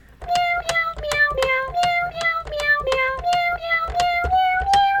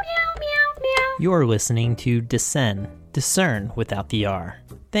You're listening to Discern, Discern without the R.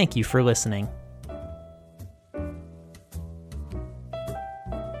 Thank you for listening.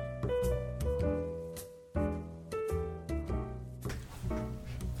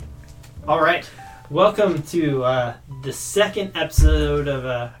 All right, welcome to the second episode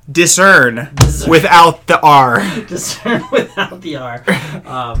of Discern without the R. Discern without the R.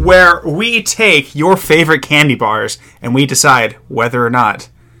 Where we take your favorite candy bars and we decide whether or not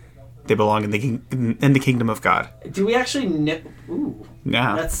they belong in the kingdom of God. Do we actually know? Ooh,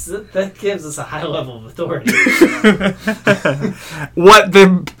 yeah. That gives us a high level of authority. What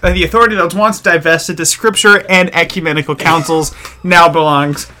the authority that was once divested to Scripture and ecumenical councils now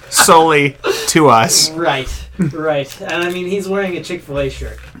belongs solely to us. Right. And I mean, he's wearing a Chick-fil-A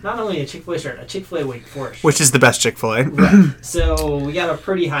shirt. Not only a Chick-fil-A shirt, a Chick-fil-A Wake Forest shirt. Which is the best Chick-fil-A. Right. So we got a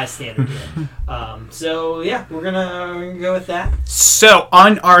pretty high standard here. So yeah, we're gonna go with that. So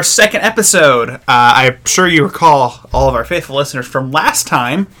on our second episode, I'm sure you recall all of our faithful listeners from last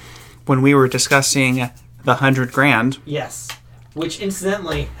time when we were discussing the 100 grand. Yes. Which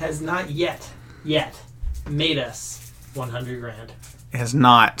incidentally has not yet made us 100 grand. It has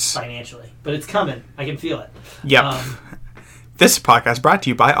not. Financially. But it's coming. I can feel it. Yep. This podcast brought to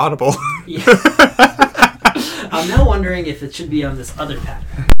you by Audible. Yeah. I'm now wondering if it should be on this other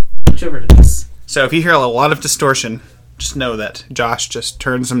pattern. Switch over to this. So if you hear a lot of distortion, just know that Josh just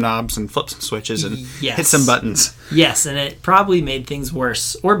turned some knobs and flipped some switches and hit some buttons. Yes, and it probably made things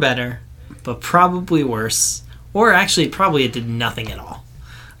worse or better, but probably worse. Or actually, probably it did nothing at all.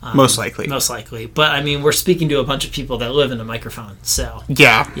 Most likely. But, I mean, we're speaking to a bunch of people that live in a microphone, so...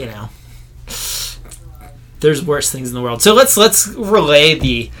 Yeah. You know. There's worse things in the world. So let's relay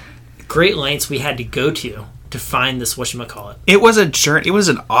the great lengths we had to go to find this whatchamacallit. It was a journey. It was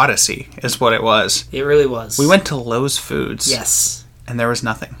an odyssey, is what it was. It really was. We went to Lowe's Foods. Yes. And there was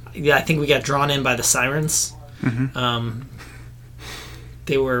nothing. Yeah, I think we got drawn in by the sirens. Mm-hmm.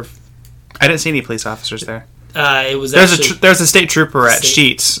 They were... I didn't see any police officers there. It was there's a state trooper at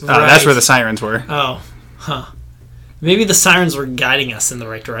Sheetz. Right. That's where the sirens were. Oh, huh. Maybe the sirens were guiding us in the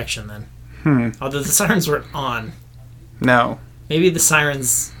right direction then. Although the sirens weren't on. No. Maybe the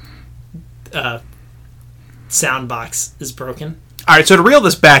sirens sound box is broken. All right, so to reel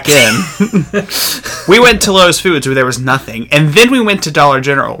this back in, we went to Lowe's Foods where there was nothing, and then we went to Dollar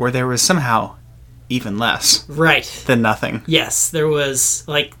General where there was somehow even less. Right. Than nothing. Yes, there was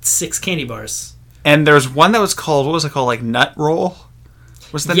like 6 candy bars. And there's one that was called, what was it called, like Nut Roll?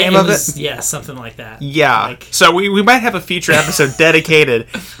 Was the name of it? Yeah, something like that. Yeah. So we might have a future episode dedicated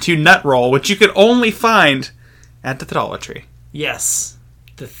to Nut Roll, which you could only find at the Dollar Tree. Yes.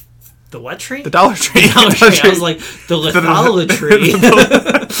 The what tree? The Dollar Tree. The Dollar Tree. I was like, the litholatry.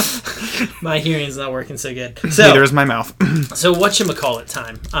 My hearing is not working so good. So, neither is my mouth. So whatchamacallit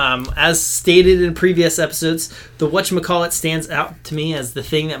time. As stated in previous episodes, the whatchamacallit stands out to me as the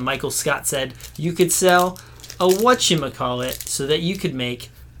thing that Michael Scott said. You could sell a whatchamacallit so that you could make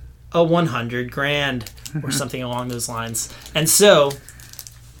a 100 grand or something along those lines. And so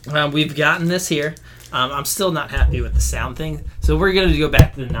we've gotten this here. I'm still not happy with the sound thing, so we're going to go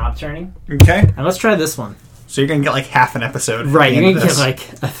back to the knob turning. Okay. And let's try this one. So you're going to get like half an episode. Right, you're going to get like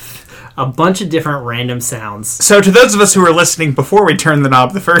a bunch of different random sounds. So to those of us who were listening before we turned the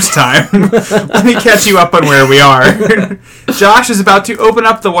knob the first time, let me catch you up on where we are. Josh is about to open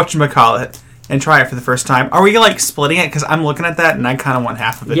up the whatchamacallit and try it for the first time. Are we like splitting it? Because I'm looking at that and I kind of want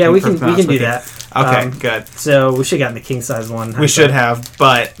half of it. Yeah, we can do that. Okay, good. So we should have gotten the king size one. We should have,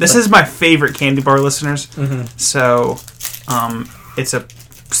 but this is my favorite candy bar, listeners. Mm-hmm. So it's a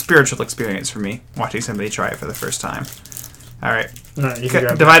spiritual experience for me watching somebody try it for the first time. All right.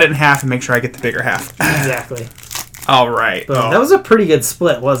 Divide it in half and make sure I get the bigger half. Exactly. All right. That was a pretty good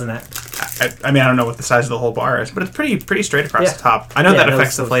split, wasn't it? I mean, I don't know what the size of the whole bar is, but it's pretty straight across the top. I know that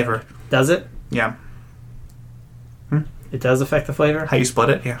affects the flavor. Does it? Yeah. It does affect the flavor? How you split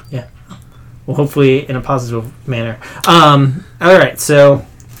it? Yeah. Yeah. Well, hopefully in a positive manner. All right, so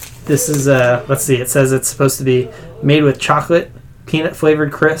this is, let's see, it says it's supposed to be made with chocolate,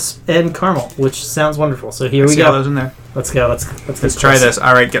 peanut-flavored crisp, and caramel, which sounds wonderful. So here we go. See all those in there. Let's go. Let's try this.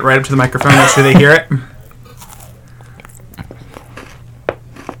 All right, get right up to the microphone. Make sure they hear it.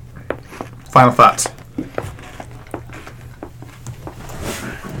 Final thoughts.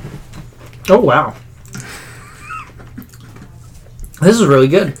 Oh, wow. This is really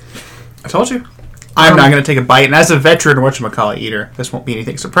good. I told you. I'm not going to take a bite, and as a veteran whatchamacallit eater, this won't be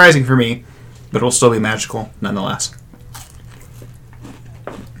anything surprising for me, but it'll still be magical nonetheless.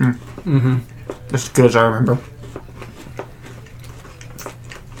 Mm-hmm. As good as I remember.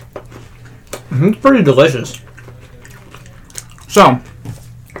 It's pretty delicious. So,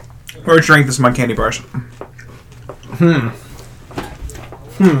 Or drink the smug candy bars.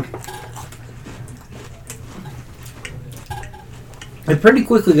 It pretty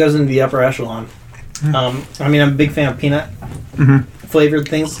quickly goes into the upper echelon. I mean, I'm a big fan of peanut flavored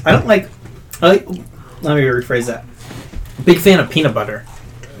things. I don't like. Let me rephrase that. Big fan of peanut butter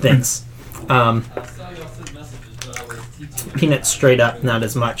things. Peanut straight up, not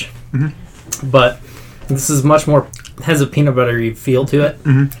as much. But this is much more, has a peanut buttery feel to it.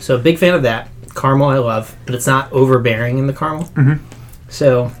 So big fan of that. Caramel I love, but it's not overbearing in the caramel.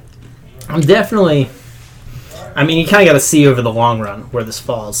 So I'm definitely, I mean, you kind of got to see over the long run where this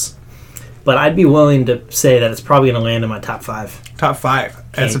falls. But I'd be willing to say that it's probably going to land in my top 5. Top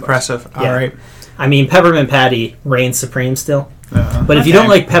 5. That's impressive. Yeah. All right. I mean, peppermint patty reigns supreme still. But if you don't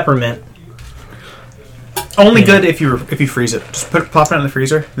like peppermint, only good if you freeze it. Just pop it in the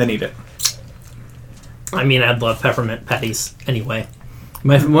freezer, then eat it. I mean, I'd love peppermint patties anyway.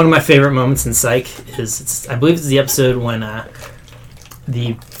 One of my favorite moments in Psych is, I believe it's the episode when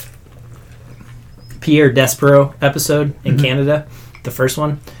the Pierre Despereaux episode in Canada, the first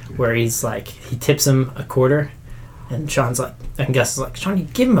one, where he's like, he tips him a quarter, and Sean's like, and Gus is like, Sean, you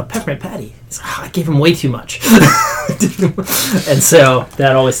give him a peppermint patty. He's like, I gave him way too much. And so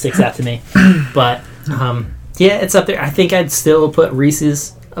that always sticks out to me. But yeah, it's up there. I think I'd still put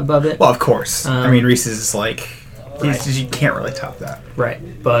Reese's above it. Well, of course. I mean, Reese's is like, you can't really top that.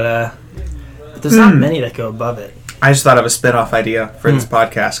 Right. But there's not many that go above it. I just thought of a spin-off idea for this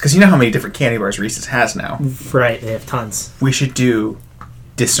podcast. Because you know how many different candy bars Reese's has now? Right. They have tons. We should do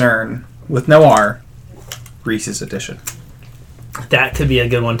Discern with no R, Reese's edition. That could be a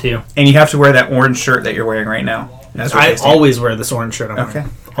good one, too. And you have to wear that orange shirt that you're wearing right now. I always wear this orange shirt I'm wearing. Okay.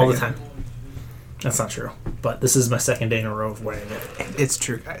 All the time. That's not true. But this is my second day in a row of wearing it. It's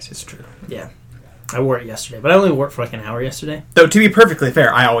true, guys. It's true. Yeah. I wore it yesterday, but I only wore it for like an hour yesterday. Though, to be perfectly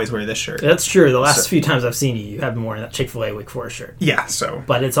fair, I always wear this shirt. That's true. The last few times I've seen you, you have been wearing that Chick-fil-A Wake Forest shirt. Yeah, so.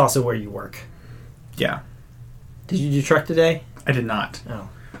 But it's also where you work. Yeah. Did you do truck today? I did not. Oh.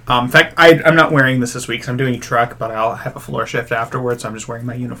 In fact, I'm not wearing this week because I'm doing truck, but I'll have a floor shift afterwards, so I'm just wearing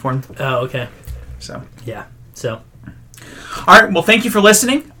my uniform. Oh, okay. So. Yeah. So. All right. Well, thank you for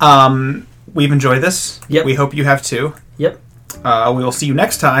listening. We've enjoyed this. Yep. We hope you have too. Yep. We will see you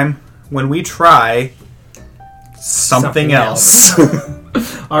next time when we try something else.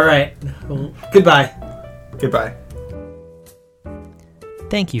 All right. Well, goodbye. Goodbye.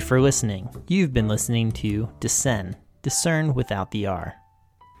 Thank you for listening. You've been listening to Discern without the R.